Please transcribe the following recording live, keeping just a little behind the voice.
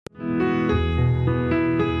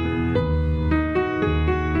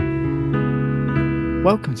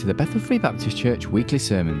Welcome to the Bethel Free Baptist Church weekly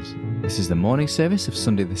sermons. This is the morning service of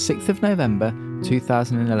Sunday the 6th of November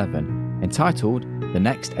 2011, entitled The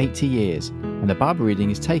Next 80 Years, and the Bible reading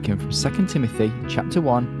is taken from 2 Timothy chapter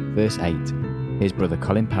 1 verse 8. Here's Brother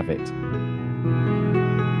Colin Pavitt.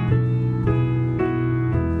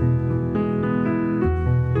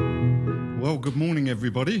 Well, good morning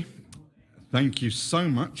everybody. Thank you so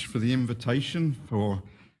much for the invitation for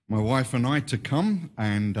my wife and I to come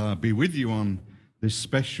and be with you on this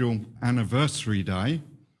special anniversary day.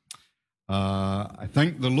 I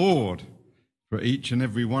thank the Lord for each and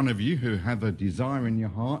every one of you who have a desire in your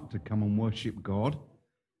heart to come and worship God.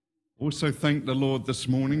 Also thank the Lord this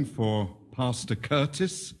morning for Pastor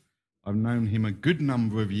Curtis. I've known him a good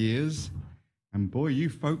number of years, and boy, you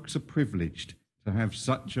folks are privileged to have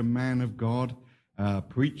such a man of God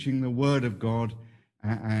preaching the word of God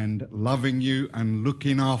and loving you and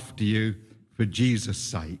looking after you for Jesus'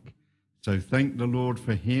 sake. So thank the Lord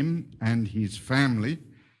for him and his family.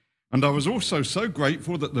 And I was also so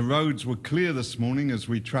grateful that the roads were clear this morning as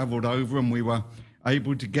we travelled over, and we were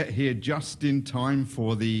able to get here just in time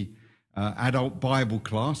for the adult Bible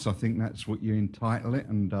class. I think that's what you entitle it.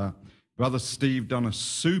 And Brother Steve done a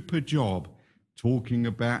super job talking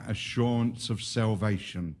about assurance of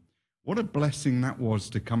salvation. What a blessing that was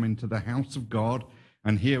to come into the house of God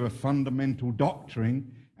and hear a fundamental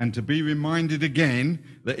doctrine, and to be reminded again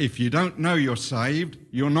that if you don't know you're saved,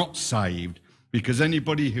 you're not saved, because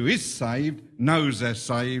anybody who is saved knows they're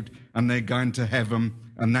saved and they're going to heaven,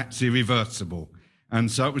 and that's irreversible. And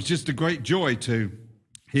so it was just a great joy to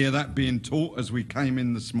hear that being taught as we came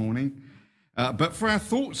in this morning. But for our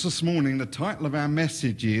thoughts this morning, the title of our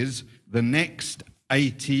message is The Next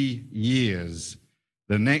 80 Years.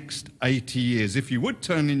 The next 80 years. If you would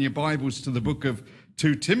turn in your Bibles to the book of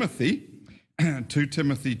 2 Timothy, 2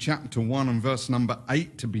 Timothy chapter 1 and verse number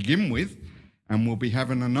 8 to begin with, and we'll be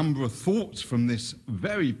having a number of thoughts from this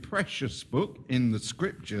very precious book in the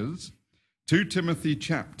scriptures. 2 Timothy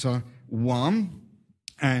chapter 1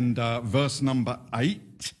 and verse number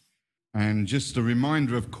 8. And just a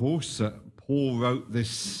reminder, of course, that Paul wrote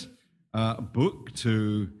this book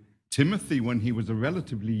to Timothy when he was a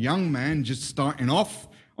relatively young man, just starting off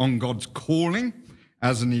on God's calling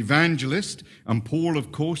as an evangelist. And Paul,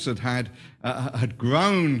 of course, had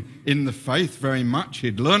grown in the faith very much.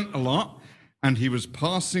 He'd learnt a lot, and he was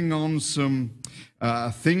passing on some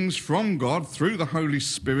things from God through the Holy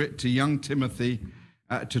Spirit to young Timothy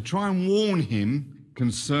to try and warn him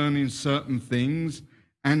concerning certain things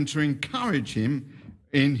and to encourage him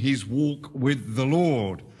in his walk with the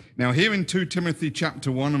Lord. Now, here in 2 Timothy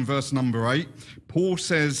chapter 1 and verse number 8, Paul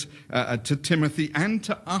says to Timothy and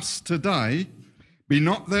to us today, "Be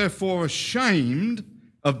not therefore ashamed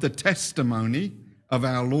of the testimony of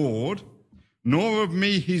our Lord, nor of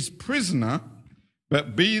me his prisoner,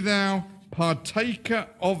 but be thou partaker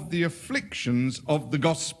of the afflictions of the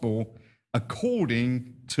gospel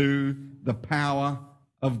according to the power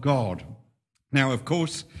of God." Now, of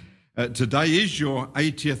course, today is your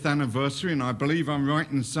 80th anniversary, and I believe I'm right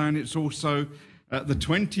in saying it's also the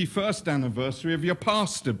 21st anniversary of your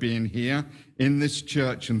pastor being here in this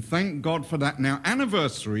church, and thank God for that. Now,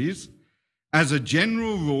 anniversaries, as a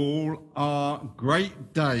general rule, are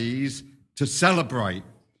great days to celebrate.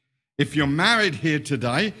 If you're married here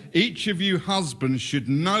today, each of you husbands should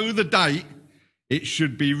know the date. It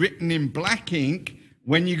should be written in black ink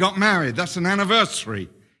when you got married. That's an anniversary.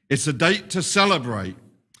 It's a date to celebrate.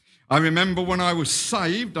 I remember when I was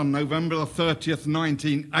saved on November the 30th,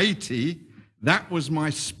 1980, that was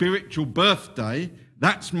my spiritual birthday.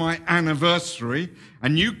 That's my anniversary.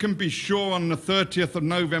 And you can be sure on the 30th of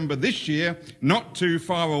November this year, not too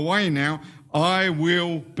far away now, I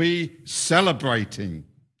will be celebrating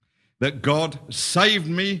that God saved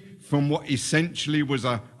me from what essentially was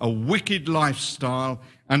a wicked lifestyle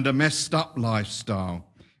and a messed up lifestyle.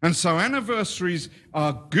 And so anniversaries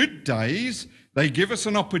are good days. They give us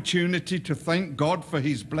an opportunity to thank God for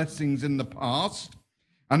his blessings in the past.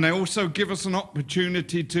 And they also give us an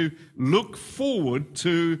opportunity to look forward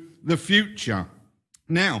to the future.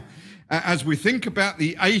 Now, as we think about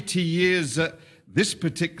the 80 years that this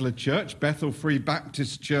particular church, Bethel Free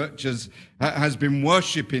Baptist Church, has been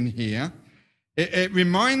worshipping here, it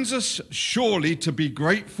reminds us surely to be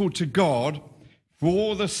grateful to God for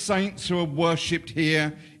all the saints who have worshipped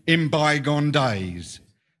here in bygone days.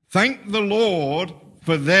 Thank the Lord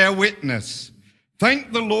for their witness.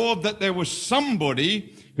 Thank the Lord that there was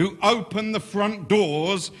somebody who opened the front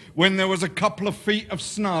doors when there was a couple of feet of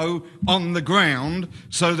snow on the ground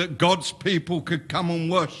so that God's people could come and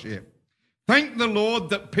worship. Thank the Lord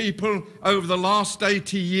that people over the last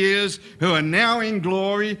 80 years who are now in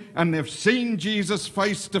glory and they've seen Jesus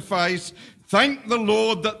face to face, thank the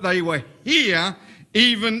Lord that they were here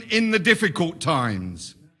even in the difficult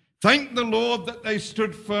times. Thank the Lord that they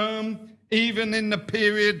stood firm even in the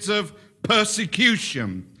periods of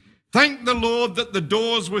persecution. Thank the Lord that the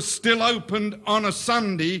doors were still opened on a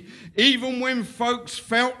Sunday, even when folks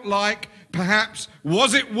felt like perhaps,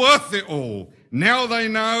 was it worth it all? Now they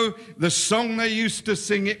know the song they used to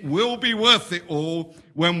sing, it will be worth it all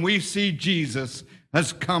when we see Jesus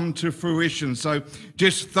has come to fruition. So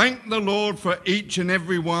just thank the Lord for each and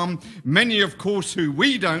every one. Many, of course, who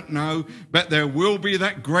we don't know, but there will be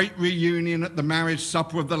that great reunion at the marriage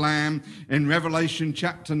supper of the Lamb in Revelation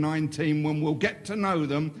chapter 19 when we'll get to know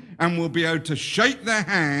them and we'll be able to shake their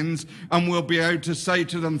hands and we'll be able to say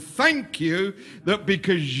to them, thank you that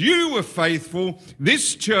because you were faithful,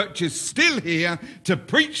 this church is still here to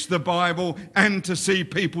preach the Bible and to see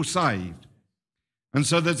people saved. And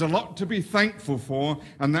so there's a lot to be thankful for,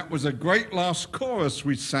 and that was a great last chorus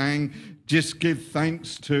we sang, just give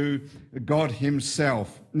thanks to God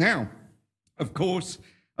himself. Now, of course,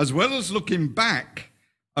 as well as looking back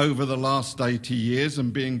over the last 80 years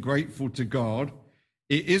and being grateful to God,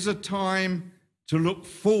 it is a time to look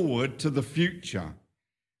forward to the future.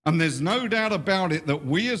 And there's no doubt about it that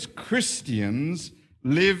we as Christians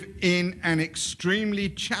live in an extremely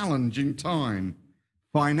challenging time,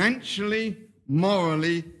 financially,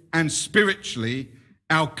 morally and spiritually.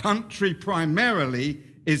 Our country primarily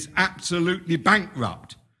is absolutely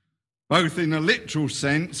bankrupt, both in a literal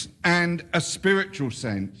sense and a spiritual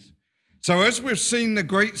sense. So as we've seen the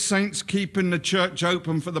great saints keeping the church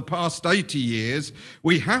open for the past 80 years,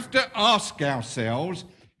 we have to ask ourselves,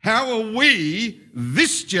 how are we,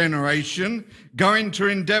 this generation, going to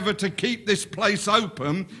endeavour to keep this place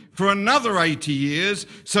open for another 80 years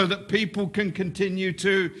so that people can continue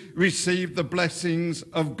to receive the blessings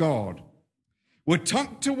of God? We're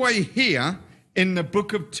tucked away here in the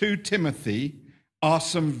book of 2 Timothy are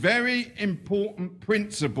some very important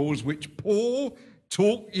principles which Paul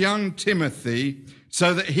taught young Timothy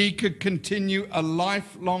so that he could continue a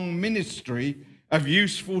lifelong ministry of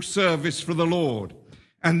useful service for the Lord.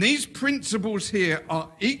 And these principles here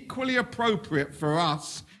are equally appropriate for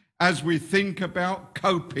us as we think about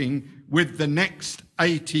coping with the next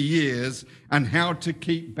 80 years and how to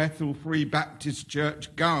keep Bethel Free Baptist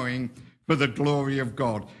Church going for the glory of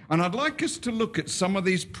God. And I'd like us to look at some of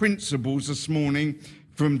these principles this morning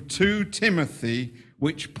from 2 Timothy,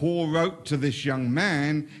 which Paul wrote to this young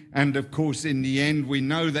man. And of course, in the end, we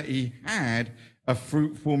know that he had a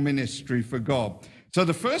fruitful ministry for God. So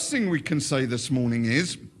the first thing we can say this morning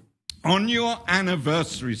is, on your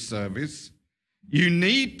anniversary service, you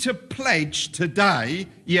need to pledge today,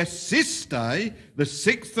 yes, this day, the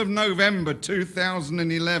 6th of November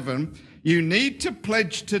 2011, you need to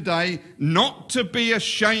pledge today not to be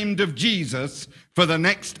ashamed of Jesus for the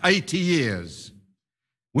next 80 years.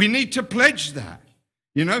 We need to pledge that.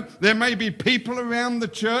 You know, there may be people around the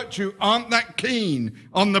church who aren't that keen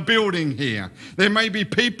on the building here. There may be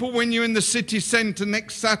people when you're in the city centre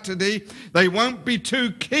next Saturday, they won't be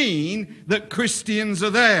too keen that Christians are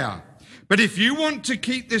there. But if you want to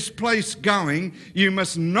keep this place going, you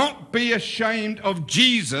must not be ashamed of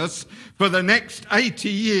Jesus for the next 80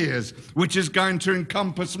 years, which is going to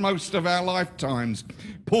encompass most of our lifetimes.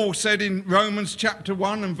 Paul said in Romans chapter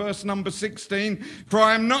 1 and verse number 16, "For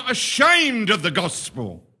I am not ashamed of the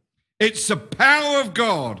gospel. It's the power of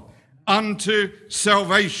God unto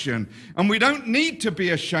salvation." And we don't need to be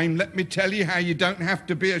ashamed. Let me tell you how you don't have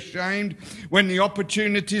to be ashamed. When the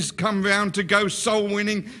opportunities come round to go soul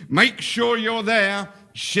winning, make sure you're there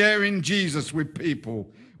sharing Jesus with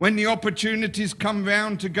people. When the opportunities come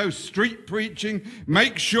round to go street preaching,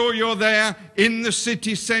 make sure you're there in the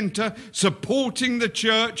city centre, supporting the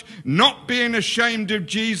church, not being ashamed of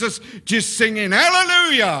Jesus, just singing,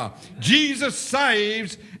 "Hallelujah! Jesus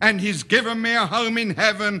saves, and he's given me a home in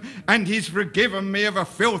heaven, and he's forgiven me of a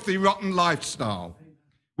filthy, rotten lifestyle."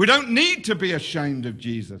 We don't need to be ashamed of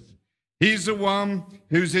Jesus. He's the one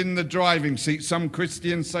who's in the driving seat. Some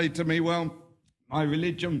Christians say to me, "Well, my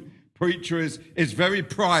religion, preacher, is very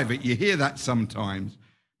private." You hear that sometimes.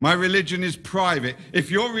 My religion is private. If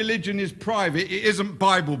your religion is private, it isn't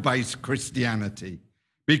Bible-based Christianity.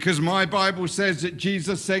 Because my Bible says that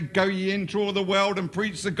Jesus said, "Go ye into all the world and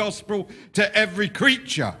preach the gospel to every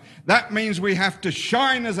creature." That means we have to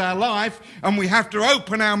shine as our life and we have to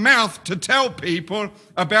open our mouth to tell people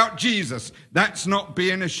about Jesus. That's not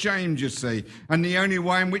being ashamed, you see. And the only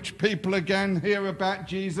way in which people again hear about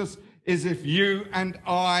Jesus is if you and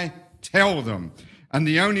I tell them. And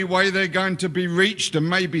the only way they're going to be reached and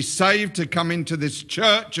maybe saved to come into this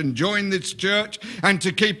church and join this church and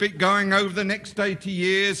to keep it going over the next 80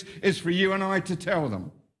 years is for you and I to tell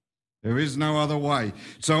them. There is no other way.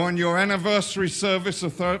 So on your anniversary service, the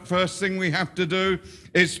first thing we have to do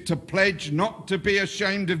is to pledge not to be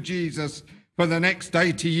ashamed of Jesus for the next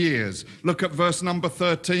 80 years. Look at verse number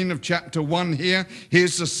 13 of chapter 1 here.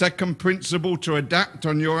 Here's the second principle to adapt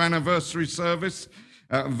on your anniversary service.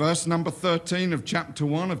 Verse number 13 of chapter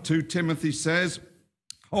 1 of 2 Timothy says,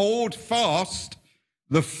 "Hold fast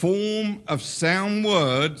the form of sound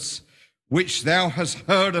words which thou hast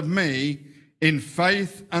heard of me in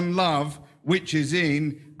faith and love which is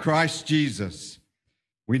in Christ Jesus."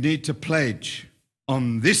 We need to pledge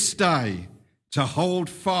on this day to hold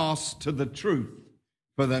fast to the truth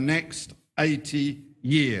for the next 80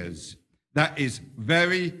 years. That is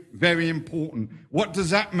very, very important. What does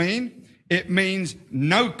that mean? It means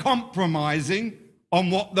no compromising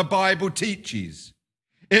on what the Bible teaches.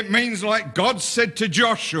 It means, like God said to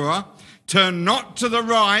Joshua, turn not to the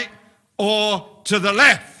right or to the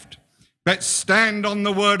left, but stand on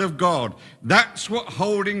the word of God. That's what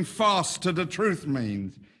holding fast to the truth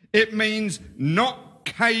means. It means not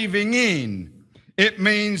caving in. It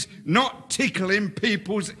means not tickling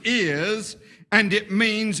people's ears. And it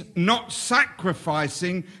means not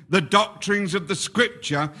sacrificing the doctrines of the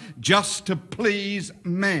Scripture just to please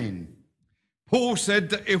men. Paul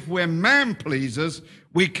said that if we're man-pleasers,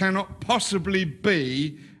 we cannot possibly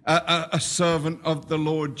be a servant of the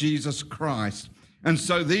Lord Jesus Christ. And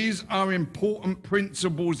so these are important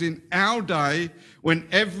principles in our day when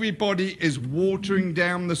everybody is watering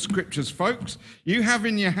down the Scriptures. Folks, you have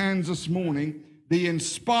in your hands this morning the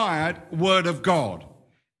inspired Word of God.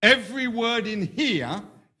 Every word in here,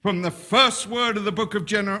 from the first word of the book of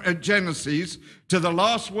Genesis to the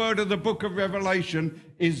last word of the book of Revelation,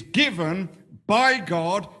 is given by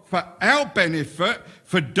God for our benefit,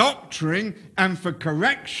 for doctrine and for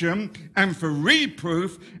correction and for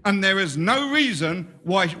reproof. And there is no reason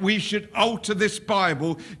why we should alter this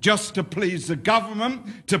Bible just to please the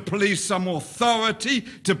government, to please some authority,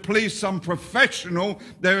 to please some professional.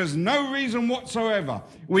 There is no reason whatsoever.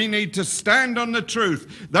 We need to stand on the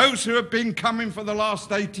truth. Those who have been coming for the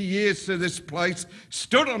last 80 years to this place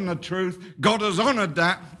stood on the truth. God has honored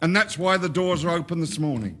that, and that's why the doors are open this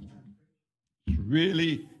morning. It's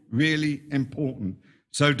really, really important.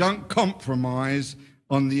 So don't compromise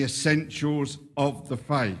on the essentials of the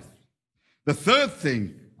faith. The third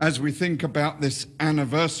thing, as we think about this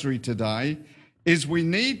anniversary today, is we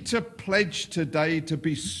need to pledge today to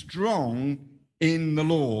be strong in the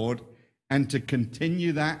Lord and to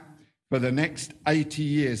continue that for the next 80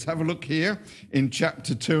 years. Have a look here in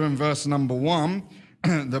chapter 2 and verse number 1.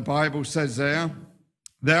 The Bible says there,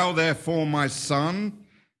 "Thou therefore, my son,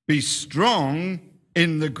 be strong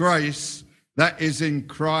in the grace that is in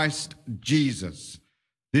Christ Jesus."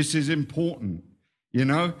 This is important. You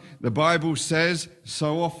know, the Bible says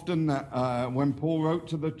so often that when Paul wrote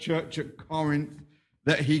to the church at Corinth,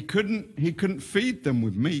 that he couldn't feed them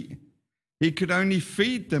with meat. He could only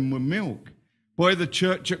feed them with milk. Boy, the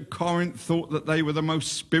church at Corinth thought that they were the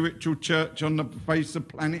most spiritual church on the face of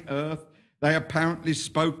planet Earth. They apparently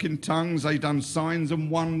spoke in tongues. They done signs and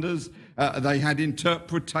wonders. They had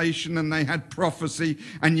interpretation and they had prophecy,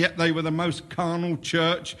 and yet they were the most carnal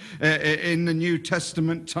church in the New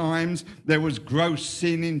Testament times. There was gross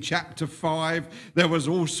sin in chapter 5. There was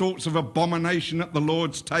all sorts of abomination at the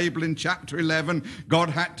Lord's table in chapter 11. God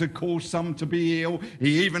had to cause some to be ill.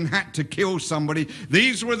 He even had to kill somebody.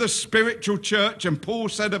 These were the spiritual church, and Paul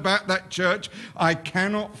said about that church, "I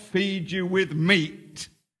cannot feed you with meat.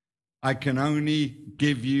 I can only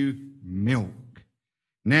give you milk."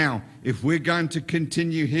 Now, if we're going to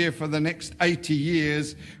continue here for the next 80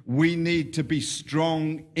 years, we need to be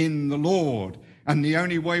strong in the Lord. And the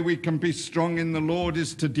only way we can be strong in the Lord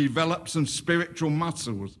is to develop some spiritual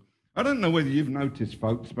muscles. I don't know whether you've noticed,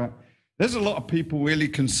 folks, but there's a lot of people really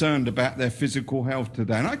concerned about their physical health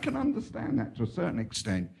today. And I can understand that to a certain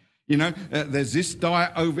extent. You know, there's this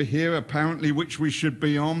diet over here, apparently, which we should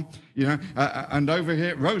be on, you know, and over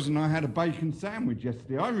here, Rose and I had a bacon sandwich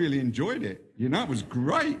yesterday. I really enjoyed it. You know, it was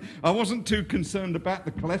great. I wasn't too concerned about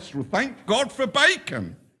the cholesterol. Thank God for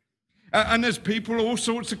bacon. And there's people all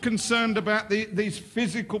sorts of concerned about these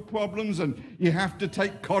physical problems, and you have to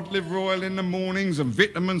take cod liver oil in the mornings and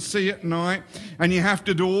vitamin C at night, and you have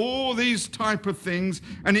to do all these type of things.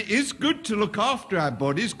 And it is good to look after our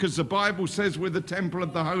bodies because the Bible says we're the temple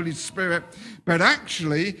of the Holy Spirit. But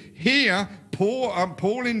actually, here,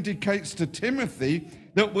 Paul indicates to Timothy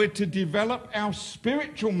that we're to develop our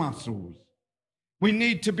spiritual muscles. We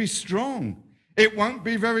need to be strong. It won't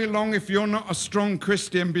be very long if you're not a strong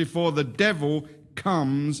Christian before the devil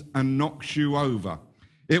comes and knocks you over.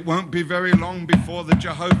 It won't be very long before the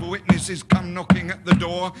Jehovah's Witnesses come knocking at the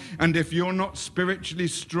door, and if you're not spiritually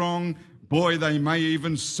strong, boy, they may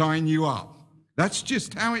even sign you up. That's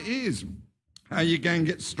just how it is. How you going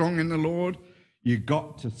to get strong in the Lord? You've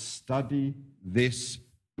got to study this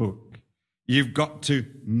book. You've got to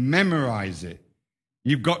memorize it.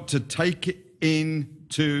 You've got to take it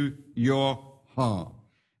into your heart.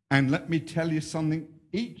 And let me tell you something,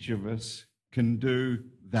 each of us can do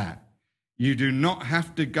that. You do not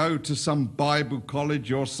have to go to some Bible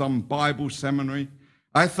college or some Bible seminary.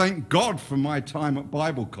 I thank God for my time at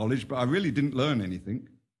Bible college, but I really didn't learn anything.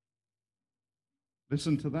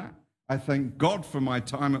 Listen to that. I thank God for my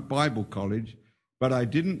time at Bible college, but I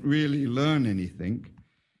didn't really learn anything.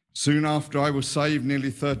 Soon after I was saved,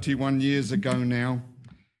 nearly 31 years ago now,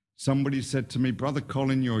 somebody said to me, Brother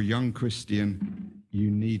Colin, you're a young Christian.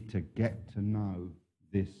 You need to get to know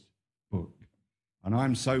this book. And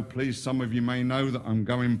I'm so pleased. Some of you may know that I'm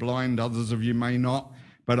going blind. Others of you may not.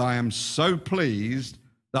 But I am so pleased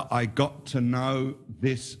that I got to know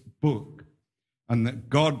this book and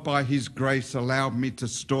that God, by his grace, allowed me to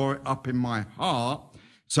store it up in my heart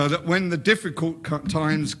so that when the difficult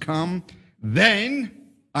times come, then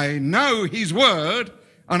I know his word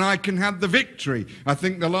and I can have the victory. I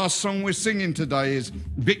think the last song we're singing today is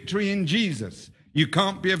Victory in Jesus. You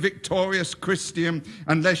can't be a victorious Christian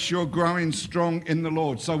unless you're growing strong in the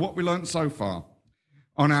Lord. So what we learned so far,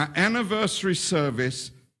 on our anniversary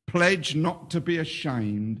service, pledge not to be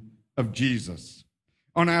ashamed of Jesus.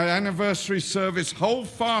 On our anniversary service, hold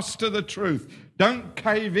fast to the truth. Don't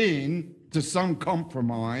cave in to some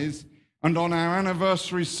compromise. And on our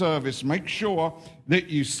anniversary service, make sure that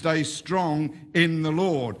you stay strong in the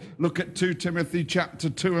Lord. Look at 2 Timothy chapter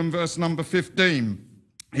 2 and verse number 15.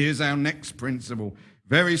 Here's our next principle.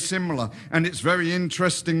 Very similar. And it's very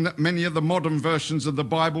interesting that many of the modern versions of the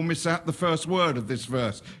Bible miss out the first word of this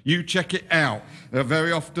verse. You check it out.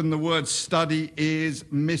 Very often the word study is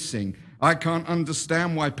missing. I can't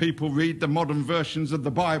understand why people read the modern versions of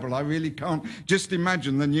the Bible. I really can't. Just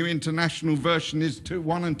imagine the New International Version is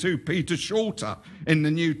 1 and 2 Peter shorter in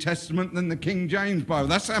the New Testament than the King James Bible.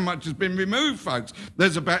 That's how much has been removed, folks.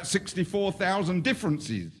 There's about 64,000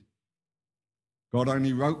 differences. God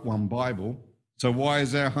only wrote one Bible, so why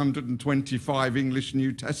is there 125 English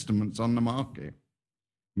New Testaments on the market?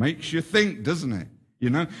 Makes you think, doesn't it? You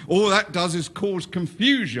know, all that does is cause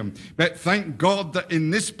confusion. But thank God that in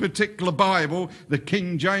this particular Bible, the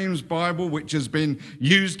King James Bible, which has been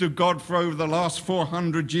used of God for over the last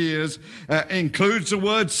 400 years, includes the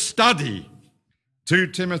word study. 2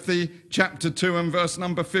 Timothy chapter 2 and verse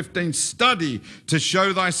number 15, study to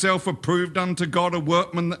show thyself approved unto God, a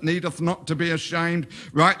workman that needeth not to be ashamed,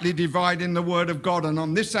 rightly dividing the word of God. And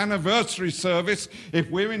on this anniversary service, if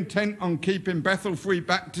we're intent on keeping Bethel Free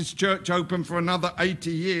Baptist Church open for another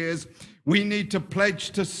 80 years, we need to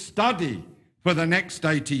pledge to study for the next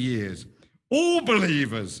 80 years. All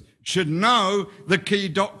believers should know the key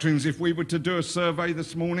doctrines. If we were to do a survey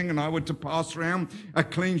this morning and I were to pass around a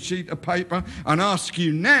clean sheet of paper and ask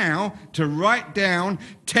you now to write down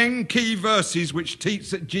 10 key verses which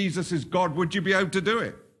teach that Jesus is God, would you be able to do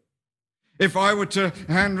it? If I were to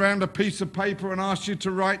hand around a piece of paper and ask you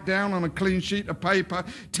to write down on a clean sheet of paper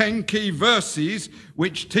 10 key verses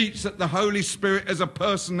which teach that the Holy Spirit is a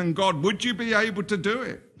person and God, would you be able to do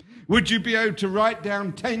it? Would you be able to write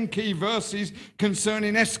down 10 key verses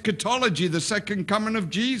concerning eschatology, the second coming of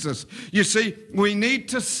Jesus? You see, we need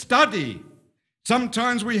to study.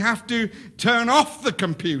 Sometimes we have to turn off the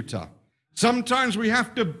computer. Sometimes we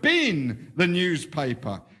have to bin the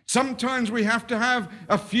newspaper. Sometimes we have to have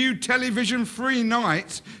a few television-free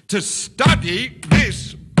nights to study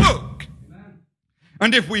this book.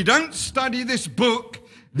 And if we don't study this book,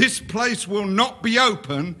 this place will not be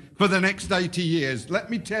open for the next 80 years. Let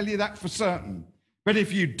me tell you that for certain. But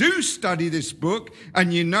if you do study this book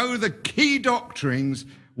and you know the key doctrines,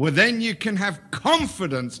 well, then you can have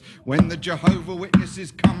confidence when the Jehovah's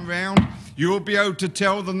Witnesses come round. You'll be able to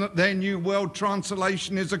tell them that their New World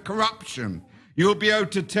Translation is a corruption. You'll be able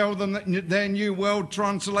to tell them that their New World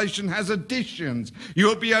Translation has additions.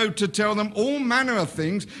 You'll be able to tell them all manner of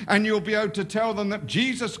things, and you'll be able to tell them that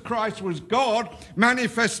Jesus Christ was God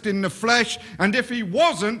manifest in the flesh, and if he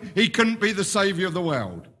wasn't, he couldn't be the Savior of the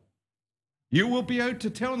world. You will be able to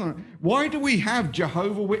tell them. Why do we have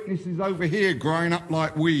Jehovah's Witnesses over here growing up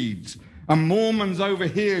like weeds? And Mormons over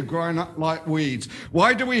here growing up like weeds?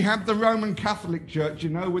 Why do we have the Roman Catholic Church,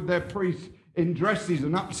 with their priests in dresses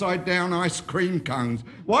and upside down ice cream cones?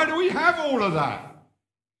 Why do we have all of that?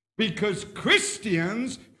 Because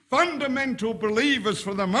Christians Fundamental believers,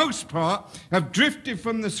 for the most part, have drifted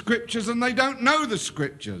from the Scriptures and they don't know the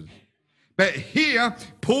Scriptures. But here,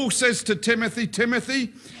 Paul says to Timothy,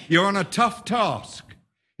 Timothy, you're on a tough task.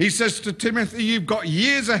 He says to Timothy, you've got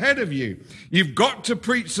years ahead of you. You've got to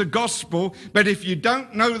preach the gospel, but if you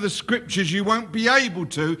don't know the Scriptures, you won't be able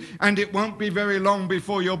to, and it won't be very long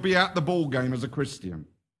before you'll be out the ball game as a Christian.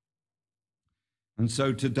 And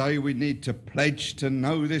so today we need to pledge to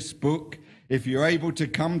know this book. If you're able to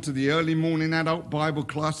come to the early morning adult Bible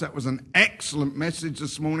class, that was an excellent message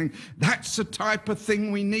this morning. That's the type of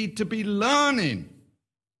thing we need to be learning.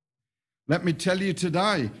 Let me tell you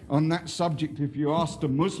today on that subject, if you asked a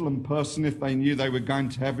Muslim person if they knew they were going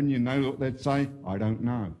to heaven, you know what they'd say? I don't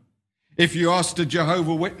know. If you asked a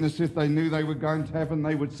Jehovah's Witness if they knew they were going to heaven,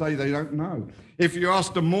 they would say they don't know. If you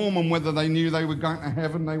asked a Mormon whether they knew they were going to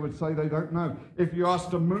heaven, they would say they don't know. If you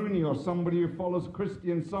asked a Mooney or somebody who follows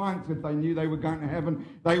Christian Science if they knew they were going to heaven,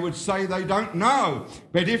 they would say they don't know.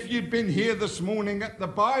 But if you'd been here this morning at the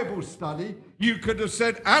Bible study, you could have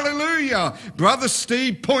said, hallelujah. Brother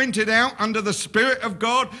Steve pointed out under the Spirit of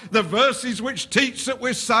God the verses which teach that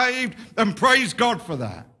we're saved, and praise God for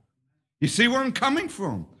that. You see where I'm coming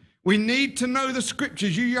from? We need to know the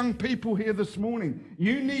Scriptures. You young people here this morning,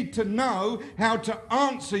 you need to know how to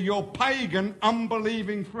answer your pagan,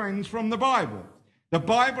 unbelieving friends from the Bible. The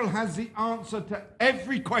Bible has the answer to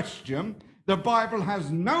every question. The Bible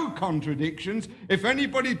has no contradictions. If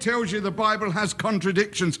anybody tells you the Bible has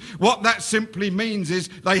contradictions, what that simply means is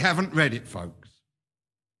they haven't read it, folks.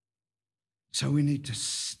 So we need to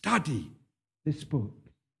study this book.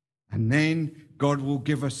 And then God will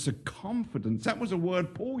give us the confidence. That was a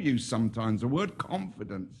word Paul used sometimes, the word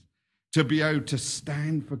confidence, to be able to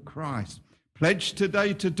stand for Christ. Pledge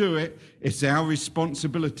today to do it. It's our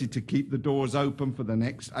responsibility to keep the doors open for the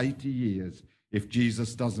next 80 years if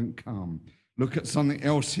Jesus doesn't come. Look at something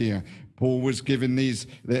else here. Paul was giving these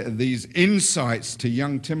insights to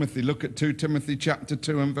young Timothy. Look at 2 Timothy chapter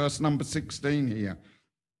 2 and verse number 16 here.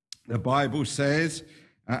 The Bible says,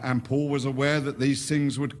 and Paul was aware that these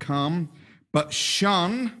things would come, but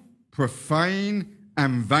shun profane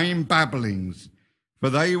and vain babblings, for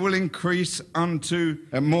they will increase unto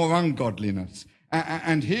more ungodliness.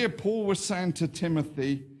 And here Paul was saying to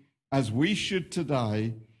Timothy, as we should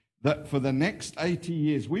today, that for the next 80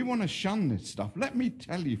 years, we want to shun this stuff. Let me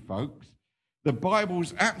tell you, folks, the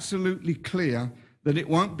Bible's absolutely clear that it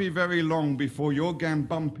won't be very long before you're going to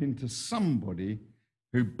bump into somebody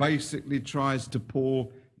who basically tries to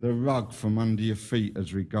pull the rug from under your feet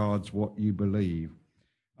as regards what you believe.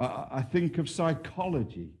 I think of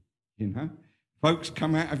psychology, you know. Folks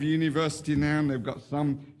come out of university now and they've got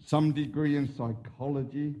some degree in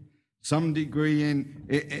psychology, some degree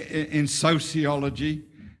in sociology.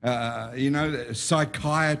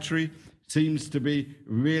 Psychiatry seems to be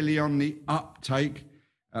really on the uptake.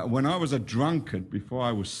 When I was a drunkard before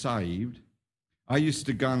I was saved, I used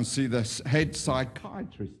to go and see the head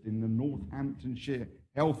psychiatrist in the Northamptonshire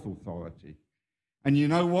Health Authority. And you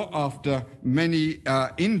know what? After many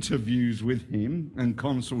interviews with him and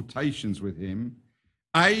consultations with him,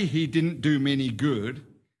 A, he didn't do me any good,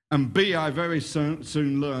 and B, I very soon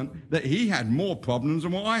learned that he had more problems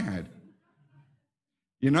than what I had.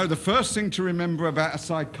 You know, the first thing to remember about a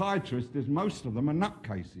psychiatrist is most of them are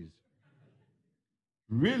nutcases.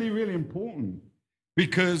 Really, really important,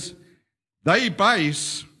 because they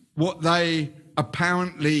base what they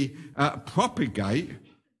apparently propagate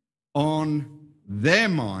on their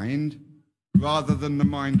mind rather than the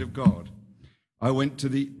mind of God. I went to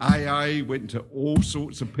the AA, went to all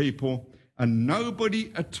sorts of people, and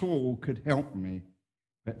nobody at all could help me.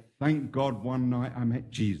 But thank God one night I met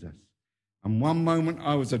Jesus. And one moment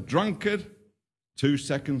I was a drunkard, 2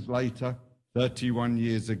 seconds later, 31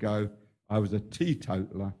 years ago, I was a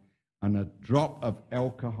teetotaler, and a drop of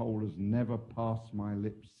alcohol has never passed my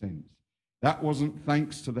lips since. That wasn't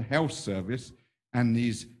thanks to the health service and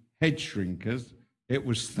these head shrinkers. It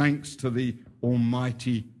was thanks to the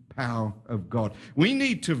almighty power of God. We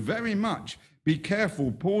need to very much be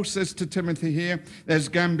careful. Paul says to Timothy here, there's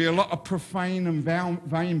going to be a lot of profane and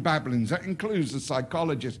vain babblings. That includes the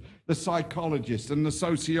psychologists, and the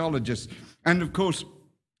sociologists. And of course,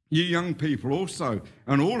 you young people also,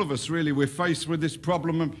 and all of us really, we're faced with this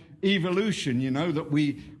problem of evolution, you know, that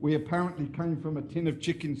we apparently came from a tin of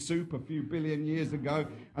chicken soup a few billion years ago,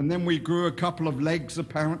 and then we grew a couple of legs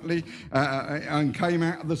apparently, and came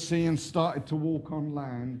out of the sea and started to walk on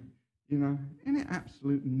land. You know, isn't it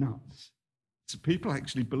absolute nuts? So people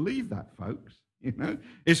actually believe that, folks. You know,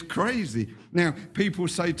 it's crazy. Now, people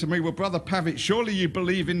say to me, well, Brother Pavitt, surely you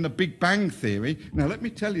believe in the Big Bang Theory. Now, let me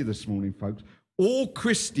tell you this morning, folks, all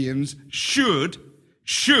Christians should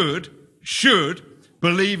should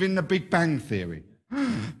believe in the Big Bang Theory.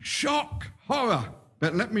 Shock, horror.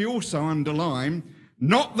 But let me also underline,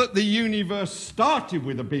 not that the universe started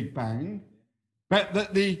with a Big Bang, but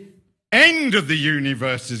that the end of the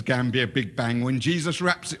universe is going to be a Big Bang when Jesus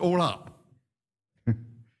wraps it all up. Isn't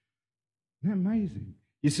that amazing?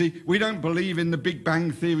 You see, we don't believe in the Big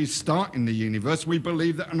Bang Theory starting the universe. We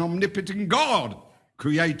believe that an omnipotent God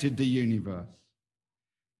created the universe.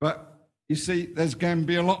 But you see, there's going to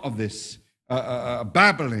be a lot of this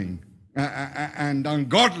babbling and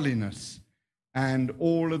ungodliness and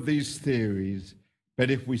all of these theories. But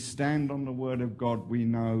if we stand on the Word of God, we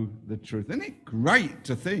know the truth. Isn't it great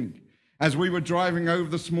to think? As we were driving over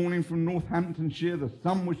this morning from Northamptonshire, the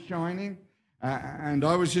sun was shining, and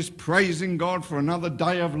I was just praising God for another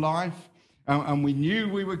day of life, and we knew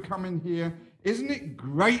we were coming here. Isn't it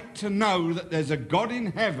great to know that there's a God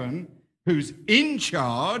in heaven who's in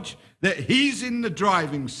charge, that he's in the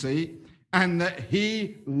driving seat, and that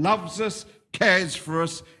he loves us, cares for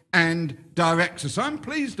us, and directs us? I'm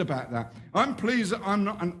pleased about that. I'm pleased that I'm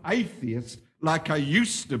not an atheist like I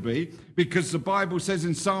used to be, because the Bible says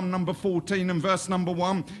in Psalm number 14 and verse number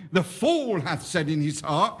 1, the fool hath said in his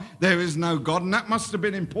heart, there is no God. And that must have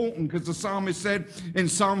been important, because the psalmist said in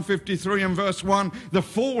Psalm 53 and verse 1, the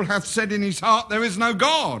fool hath said in his heart, there is no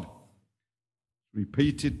God.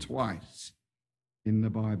 Repeated twice in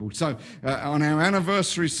the Bible. So on our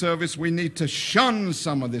anniversary service, we need to shun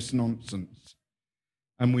some of this nonsense.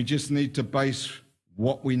 And we just need to base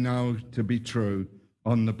what we know to be true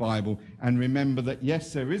on the Bible. And remember that,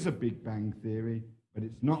 yes, there is a Big Bang Theory, but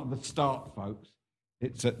it's not at the start, folks.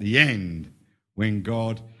 It's at the end, when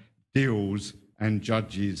God deals and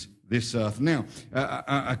judges this earth. Now,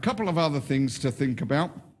 a couple of other things to think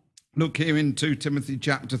about. Look here in 2 Timothy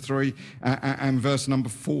chapter 3 and verse number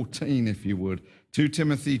 14, if you would. 2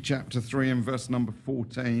 Timothy chapter 3 and verse number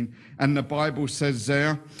 14. And the Bible says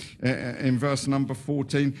there in verse number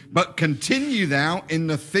 14, but continue thou in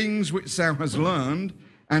the things which thou hast learned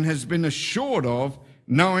and hast been assured of,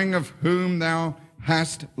 knowing of whom thou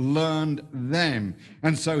hast learned them.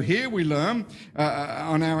 And so here we learn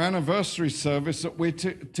on our anniversary service that we're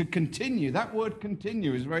to continue. That word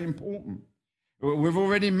continue is very important. We've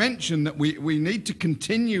already mentioned that we need to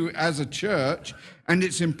continue as a church, and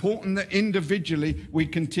it's important that individually we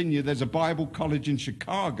continue. There's a Bible college in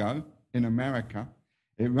Chicago, in America.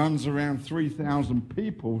 It runs around 3,000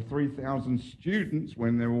 people, 3,000 students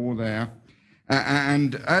when they're all there.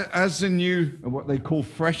 And as the new, what they call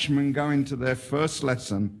freshmen, go into their first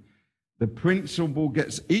lesson, the principal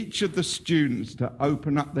gets each of the students to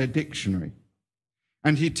open up their dictionary.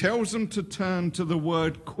 And he tells them to turn to the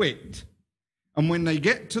word quit. And when they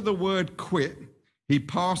get to the word quit, he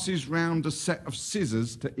passes round a set of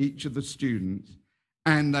scissors to each of the students,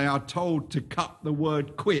 and they are told to cut the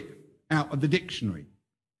word quit out of the dictionary.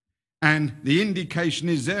 And the indication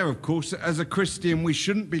is there, of course, that as a Christian, we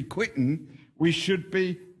shouldn't be quitting, we should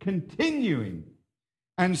be continuing.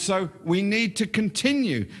 And so we need to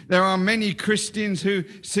continue. There are many Christians who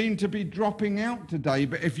seem to be dropping out today,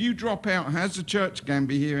 but if you drop out, how's the church going to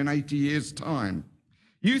be here in 80 years' time?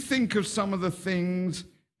 You think of some of the things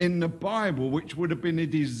in the Bible which would have been a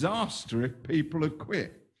disaster if people had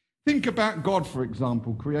quit. Think about God, for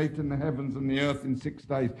example, creating the heavens and the earth in 6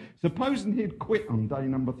 days. Supposing he'd quit on day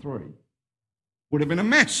number 3. Would have been a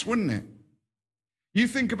mess, wouldn't it? You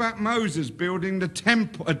think about Moses building the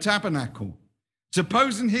temple, a tabernacle.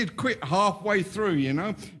 Supposing he'd quit halfway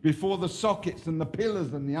through, before the sockets and the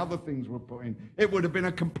pillars and the other things were put in. It would have been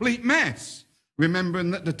a complete mess. Remembering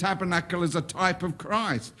that the tabernacle is a type of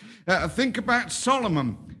Christ. Think about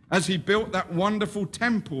Solomon as he built that wonderful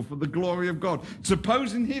temple for the glory of God.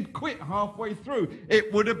 Supposing he'd quit halfway through,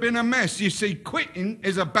 it would have been a mess. You see, quitting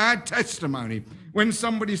is a bad testimony. When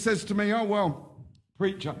somebody says to me, oh, well,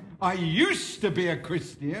 preacher, I used to be a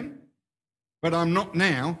Christian, but I'm not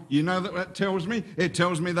now. You know that tells me? It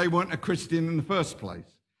tells me they weren't a Christian in the first place.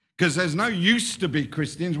 Because there's no use to be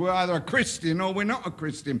Christians. We're either a Christian or we're not a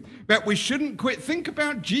Christian. But we shouldn't quit. Think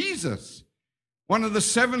about Jesus. One of the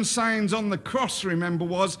 7 sayings on the cross, remember,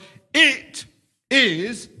 was, it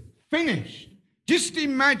is finished. Just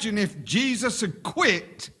imagine if Jesus had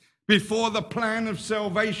quit before the plan of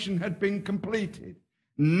salvation had been completed.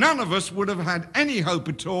 None of us would have had any hope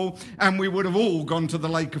at all, and we would have all gone to the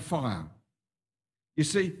lake of fire. You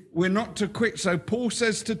see, we're not to quit. So Paul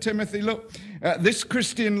says to Timothy, look, this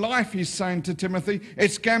Christian life, he's saying to Timothy,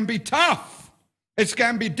 it's going to be tough. It's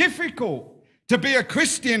going to be difficult. To be a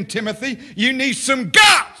Christian, Timothy, you need some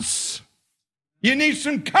guts. You need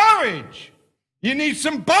some courage. You need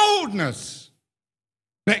some boldness.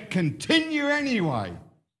 But continue anyway.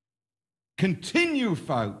 continue,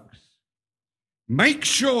 folks. Make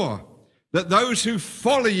sure that those who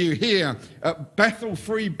follow you here at Bethel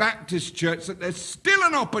Free Baptist Church, that there's still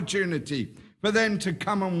an opportunity for them to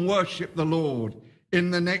come and worship the Lord in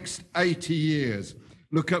the next 80 years.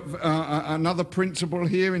 Look at another principle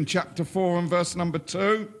here in chapter 4 and verse number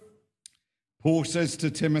 2. Paul says to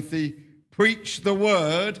Timothy, preach the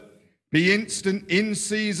word, be instant in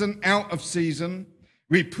season, out of season.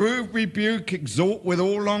 Reprove, rebuke, exhort with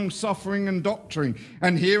all long suffering and doctrine.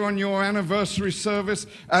 And here on your anniversary service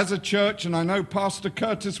as a church, and I know Pastor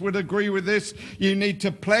Curtis would agree with this, you need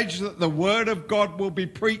to pledge that the word of God will be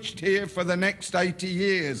preached here for the next 80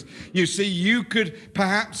 years. You see, you could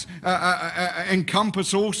perhaps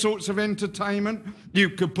encompass all sorts of entertainment. You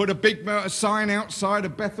could put a big sign outside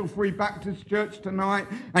of Bethel Free Baptist Church tonight,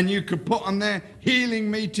 and you could put on there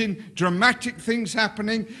healing meeting, dramatic things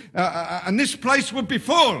happening, and this place would be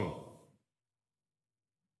full.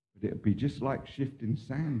 But it would be just like shifting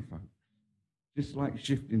sand, folks. Just like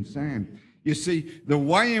shifting sand. You see, the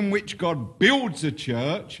way in which God builds a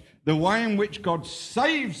church, the way in which God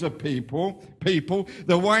saves a people,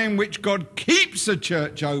 the way in which God keeps a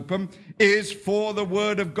church open is for the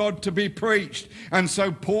word of God to be preached. And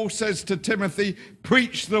so Paul says to Timothy,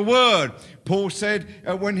 preach the word. Paul said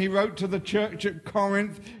when he wrote to the church at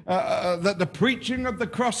Corinth that the preaching of the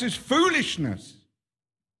cross is foolishness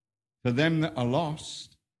to them that are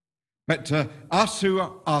lost. But to us who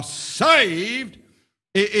are saved,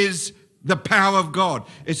 it is the power of God.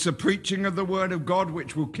 It's the preaching of the word of God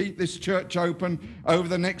which will keep this church open over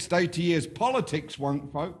the next 80 years. Politics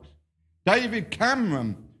won't, folks. David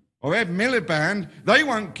Cameron or Ed Miliband, they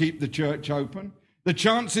won't keep the church open. The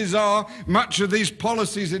chances are much of these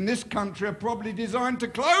policies in this country are probably designed to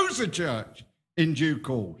close the church in due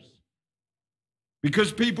course,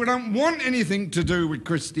 because people don't want anything to do with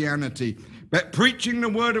Christianity. But preaching the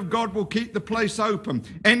word of God will keep the place open.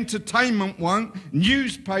 Entertainment won't,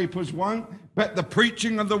 newspapers won't, but the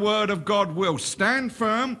preaching of the word of God will. Stand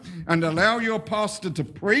firm and allow your pastor to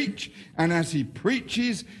preach, and as he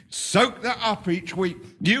preaches, soak that up each week.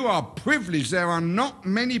 You are privileged. There are not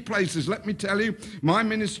many places. Let me tell you, my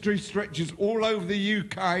ministry stretches all over the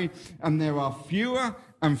UK, and there are fewer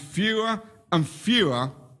and fewer and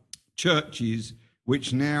fewer churches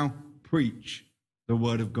which now preach the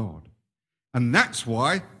word of God. And that's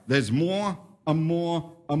why there's more and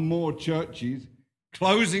more and more churches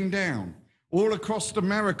closing down. All across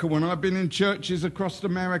America, when I've been in churches across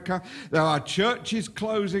America, there are churches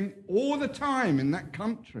closing all the time in that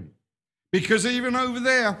country. Because even over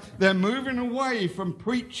there, they're moving away from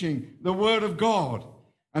preaching the word of God.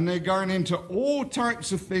 And they're going into all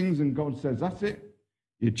types of things, and God says, that's it.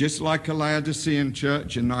 You're just like a Laodicean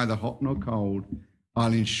church, you're neither hot nor cold.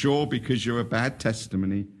 I'll ensure, because you're a bad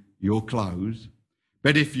testimony, you'll close.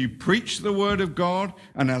 But if you preach the word of God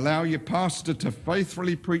and allow your pastor to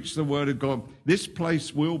faithfully preach the word of God, this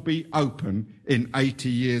place will be open in 80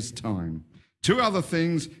 years' time. Two other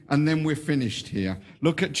things, and then we're finished here.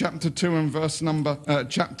 Look at chapter 4 and verse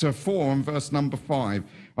number 5.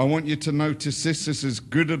 I want you to notice this. This is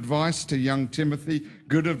good advice to young Timothy,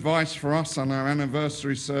 good advice for us on our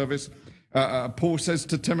anniversary service. Paul says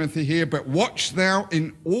to Timothy here, but watch thou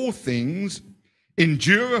in all things,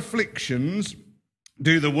 endure afflictions,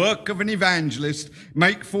 do the work of an evangelist,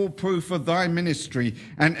 make full proof of thy ministry.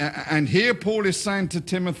 And here Paul is saying to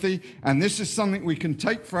Timothy, and this is something we can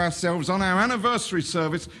take for ourselves on our anniversary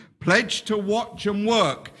service, pledge to watch and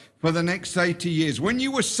work for the next 80 years. When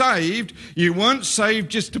you were saved, you weren't saved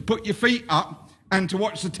just to put your feet up and to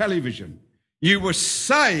watch the television. You were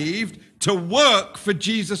saved to work for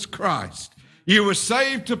Jesus Christ. You were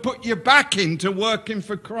saved to put your back into working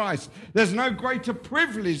for Christ. There's no greater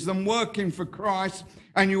privilege than working for Christ.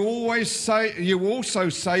 And you also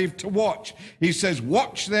saved to watch. He says,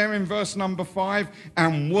 watch there in verse number 5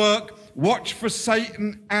 and work. Watch for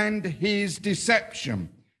Satan and his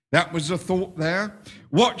deception. That was a thought there.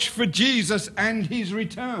 Watch for Jesus and his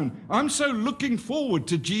return. I'm so looking forward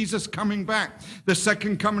to Jesus coming back. The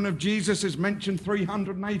second coming of Jesus is mentioned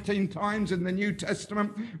 318 times in the New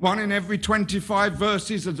Testament. One in every 25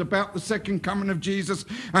 verses is about the second coming of Jesus.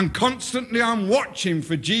 And constantly I'm watching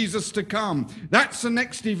for Jesus to come. That's the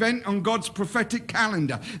next event on God's prophetic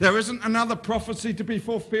calendar. There isn't another prophecy to be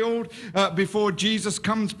fulfilled before Jesus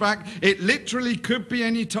comes back. It literally could be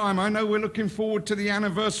any time. I know we're looking forward to the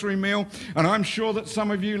anniversary meal, and I'm sure that some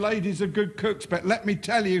of you ladies are good cooks, but let me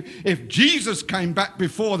tell you, if Jesus came back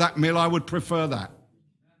before that meal, I would prefer that,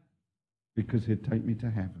 because he'd take me to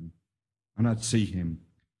heaven and I'd see him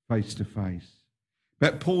face to face.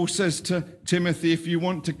 But Paul says to Timothy, if you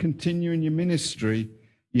want to continue in your ministry,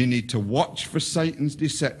 you need to watch for Satan's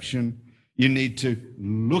deception. You need to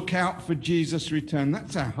look out for Jesus' return.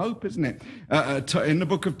 That's our hope, isn't it? In the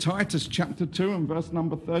book of Titus, chapter 2 and verse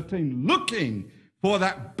number 13, looking for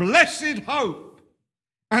that blessed hope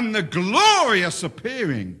and the glorious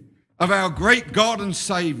appearing of our great God and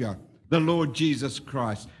Saviour, the Lord Jesus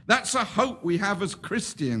Christ. That's a hope we have as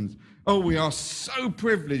Christians. Oh, we are so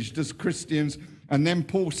privileged as Christians. And then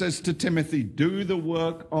Paul says to Timothy, do the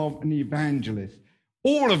work of an evangelist.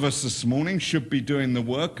 All of us this morning should be doing the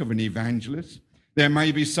work of an evangelist. There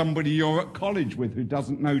may be somebody you're at college with who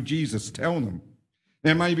doesn't know Jesus. Tell them.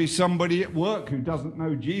 There may be somebody at work who doesn't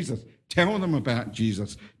know Jesus. Tell them about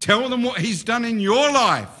Jesus. Tell them what he's done in your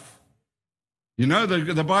life. You know,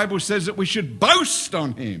 the Bible says that we should boast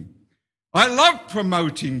on him. I love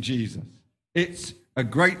promoting Jesus. It's a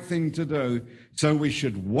great thing to do. So we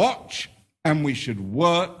should watch and we should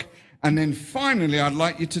work. And then finally, I'd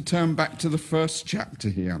like you to turn back to the first chapter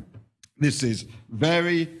here. This is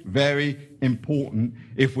very, very important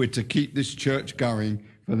if we're to keep this church going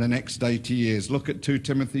for the next 80 years. Look at 2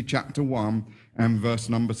 Timothy chapter 1 and verse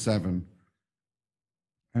number 7.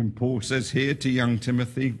 And Paul says here to young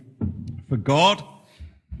Timothy, for God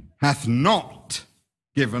hath not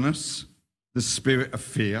given us the spirit of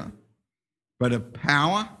fear, but of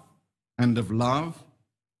power and of love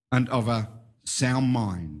and of a sound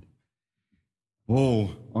mind.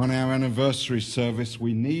 Oh, on our anniversary service,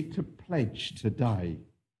 we need to pledge today,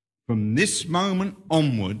 from this moment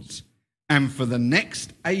onwards and for the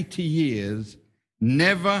next 80 years,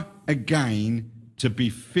 never again to be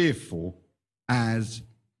fearful as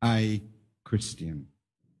a Christian.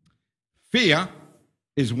 Fear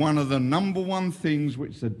is one of the number one things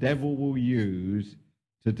which the devil will use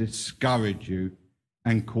to discourage you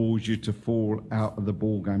and cause you to fall out of the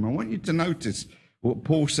ball game. I want you to notice what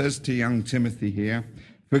Paul says to young Timothy here.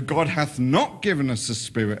 For God hath not given us a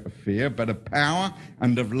spirit of fear, but of power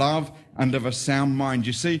and of love and of a sound mind.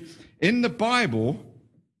 You see, in the Bible,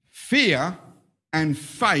 fear and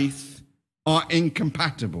faith are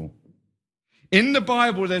incompatible. In the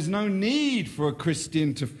Bible, there's no need for a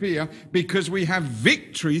Christian to fear because we have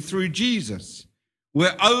victory through Jesus.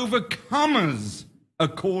 We're overcomers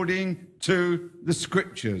according to the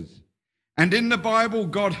Scriptures. And in the Bible,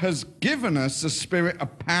 God has given us a spirit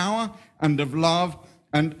of power and of love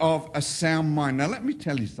and of a sound mind. Now, let me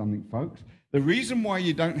tell you something, folks. The reason why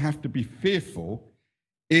you don't have to be fearful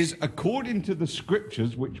is, according to the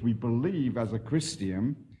Scriptures, which we believe as a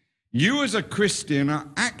Christian, you as a Christian are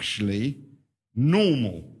actually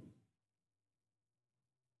normal.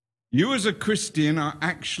 You as a Christian are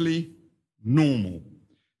actually normal.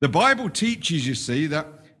 The Bible teaches, you see, that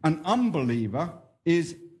an unbeliever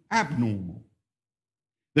is abnormal.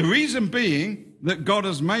 The reason being that God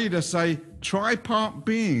has made us a tripart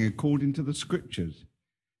being according to the Scriptures.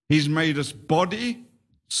 He's made us body,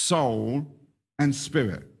 soul, and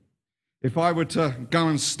spirit. If I were to go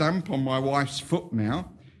and stamp on my wife's foot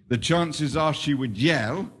now, the chances are she would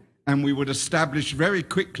yell and we would establish very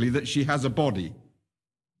quickly that she has a body.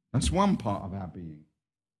 That's one part of our being.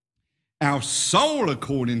 Our soul,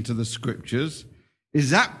 according to the Scriptures, is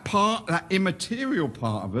that part, that immaterial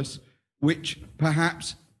part of us, which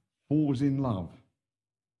perhaps falls in love,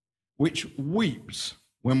 which weeps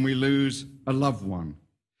when we lose a loved one.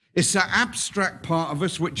 It's that abstract part of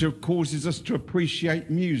us which causes us to appreciate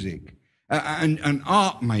music and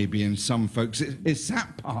art, maybe, in some folks. It's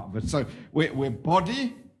that part of us. So we're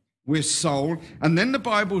body, we're soul, and then the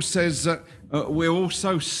Bible says that we're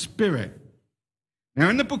also spirit. Now,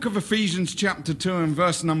 in the book of Ephesians chapter 2 and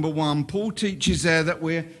verse number 1, Paul teaches there that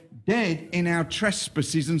we're dead in our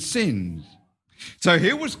trespasses and sins. So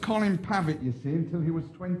here was Colin Pavitt, you see, until he was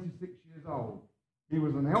 26 years old. He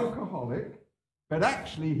was an alcoholic, but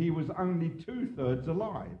actually he was only 2/3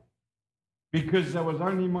 alive because there was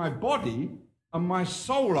only my body and my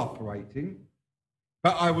soul operating,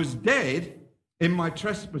 but I was dead in my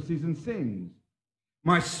trespasses and sins.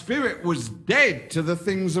 My spirit was dead to the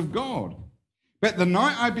things of God. But the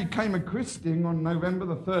night I became a Christian on November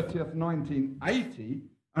the 30th, 1980,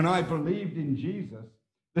 and I believed in Jesus,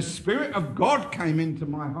 the Spirit of God came into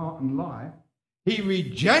my heart and life. He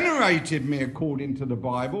regenerated me according to the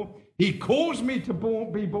Bible. He caused me to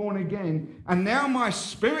be born again. And now my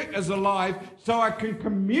spirit is alive so I can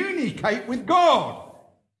communicate with God.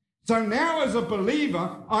 So now as a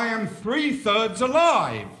believer, I am 3/3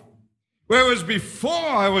 alive. Whereas before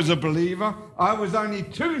I was a believer, I was only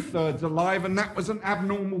 2/3 alive, and that was an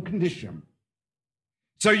abnormal condition.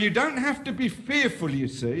 So you don't have to be fearful, you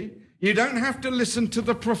see. You don't have to listen to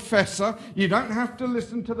the professor. You don't have to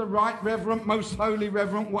listen to the right reverend, most holy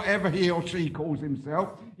reverend, whatever he or she calls himself.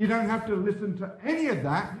 You don't have to listen to any of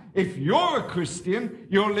that. If you're a Christian,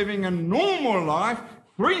 you're living a normal life.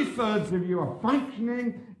 3/3 of you are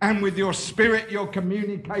functioning, and with your spirit, you're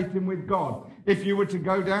communicating with God. If you were to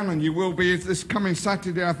go down, and you will be this coming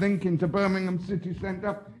Saturday, I think, into Birmingham City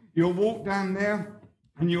Centre, you'll walk down there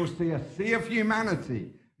and you'll see a sea of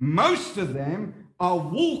humanity. Most of them are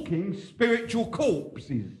walking spiritual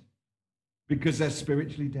corpses because they're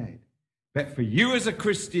spiritually dead. But for you as a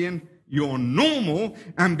Christian, you're normal,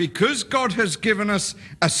 and because God has given us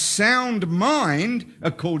a sound mind,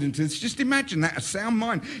 according to this, just imagine that, a sound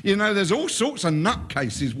mind. You know, there's all sorts of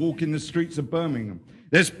nutcases walking the streets of Birmingham.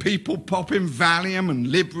 There's people popping Valium and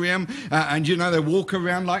Librium, and, you know, they walk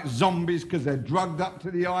around like zombies because they're drugged up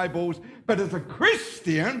to the eyeballs. But as a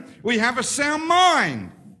Christian, we have a sound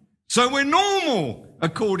mind. So we're normal,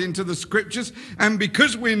 according to the scriptures. And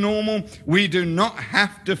because we're normal, we do not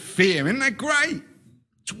have to fear. Isn't that great?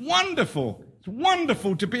 It's wonderful. It's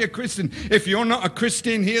wonderful to be a Christian. If you're not a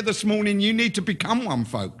Christian here this morning, you need to become one,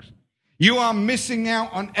 folks. You are missing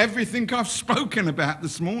out on everything I've spoken about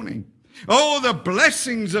this morning. Oh, the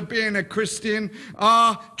blessings of being a Christian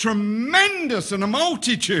are tremendous and a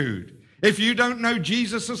multitude. If you don't know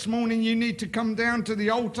Jesus this morning, you need to come down to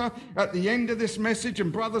the altar at the end of this message,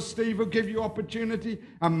 and Brother Steve will give you opportunity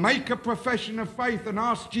and make a profession of faith and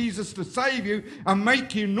ask Jesus to save you and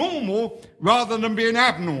make you normal rather than being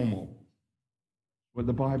abnormal. What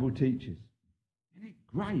the Bible teaches. Isn't it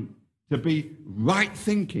great to be right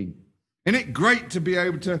thinking? Isn't it great to be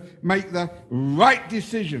able to make the right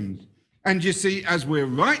decisions? And you see, as we're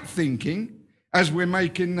right thinking, as we're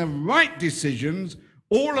making the right decisions,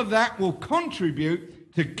 all of that will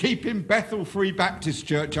contribute to keeping Bethel Free Baptist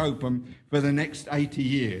Church open for the next 80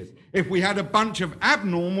 years. If we had a bunch of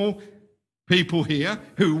abnormal people here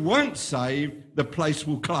who weren't saved, the place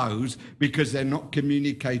will close because they're not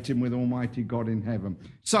communicating with Almighty God in heaven.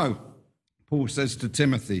 So, Paul says to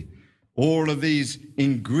Timothy, all of these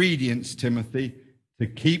ingredients, Timothy, to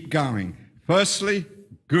keep going. Firstly,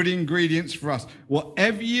 good ingredients for us.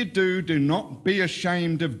 Whatever you do, do not be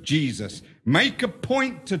ashamed of Jesus. Make a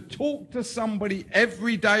point to talk to somebody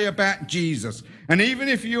every day about Jesus. And even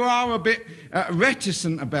if you are a bit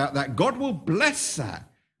reticent about that, God will bless that.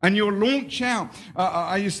 And you'll launch out.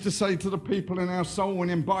 I used to say to the people in our soul and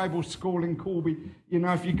in Bible school in Corby, you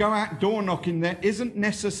know, if you go out door knocking, there isn't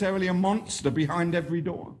necessarily a monster behind every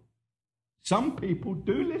door. Some people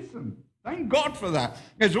do listen. Thank God for that.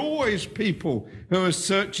 There's always people who are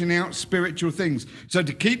searching out spiritual things. So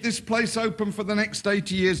to keep this place open for the next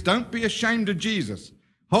 80 years, don't be ashamed of Jesus.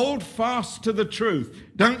 Hold fast to the truth.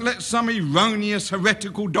 Don't let some erroneous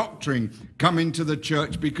heretical doctrine come into the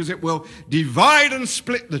church because it will divide and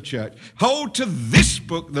split the church. Hold to this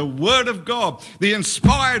book, the Word of God, the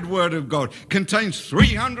inspired Word of God. Contains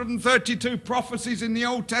 332 prophecies in the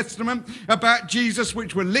Old Testament about Jesus,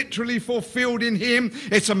 which were literally fulfilled in him.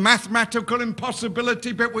 It's a mathematical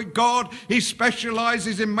impossibility, but with God, he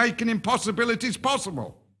specializes in making impossibilities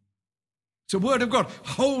possible. It's the Word of God.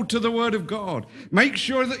 Hold to the Word of God. Make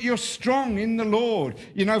sure that you're strong in the Lord.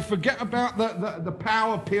 You know, forget about the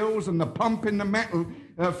power pills and the pump in the metal.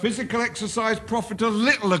 Physical exercise profiteth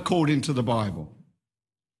little according to the Bible.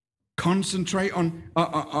 Concentrate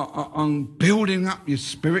on building up your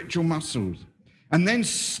spiritual muscles. And then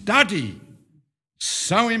study.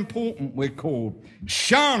 So important, we're called.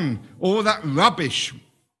 Shun all that rubbish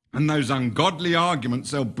and those ungodly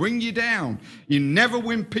arguments. They'll bring you down. You never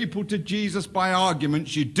win people to Jesus by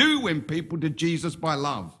arguments. You do win people to Jesus by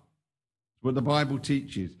love. That's what the Bible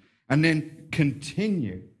teaches. And then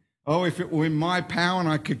continue. Oh, if it were in my power and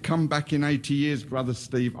I could come back in 80 years, Brother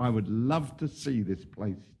Steve, I would love to see this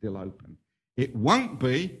place still open. It won't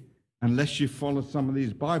be unless you follow some of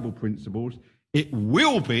these Bible principles. It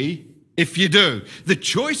will be if you do. The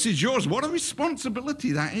choice is yours. What a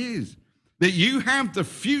responsibility that is. That you have the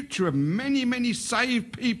future of many, many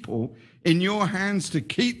saved people in your hands to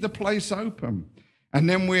keep the place open. And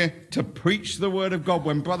then we're to preach the Word of God.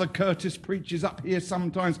 When Brother Curtis preaches up here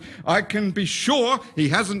sometimes, I can be sure, he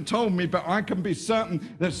hasn't told me, but I can be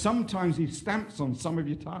certain that sometimes he stamps on some of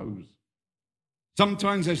your toes.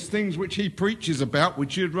 Sometimes there's things which he preaches about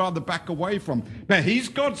which you'd rather back away from. But he's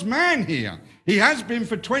God's man here. He has been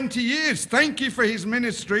for 20 years. Thank you for his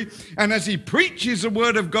ministry. And as he preaches the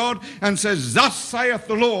Word of God and says, thus saith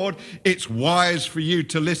the Lord, it's wise for you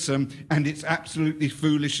to listen, and it's absolutely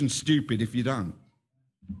foolish and stupid if you don't.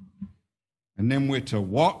 And then we're to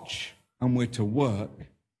watch and we're to work.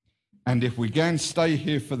 And if we go and stay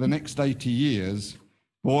here for the next 80 years,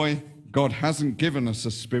 boy, God hasn't given us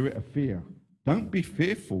a spirit of fear. Don't be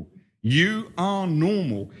fearful. You are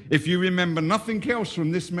normal. If you remember nothing else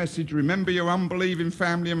from this message, remember your unbelieving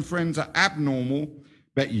family and friends are abnormal,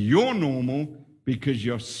 but you're normal because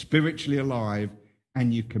you're spiritually alive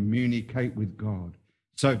and you communicate with God.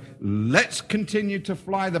 So let's continue to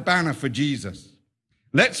fly the banner for Jesus.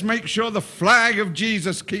 Let's make sure the flag of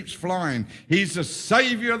Jesus keeps flying. He's the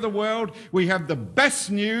Savior of the world. We have the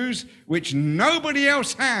best news, which nobody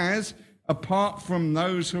else has apart from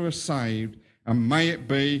those who are saved. And may it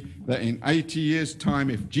be that in 80 years' time,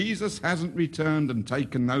 if Jesus hasn't returned and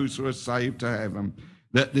taken those who are saved to heaven,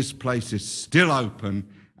 that this place is still open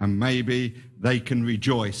and maybe they can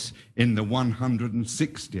rejoice in the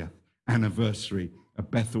 160th anniversary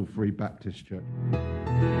of Bethel Free Baptist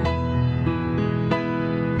Church.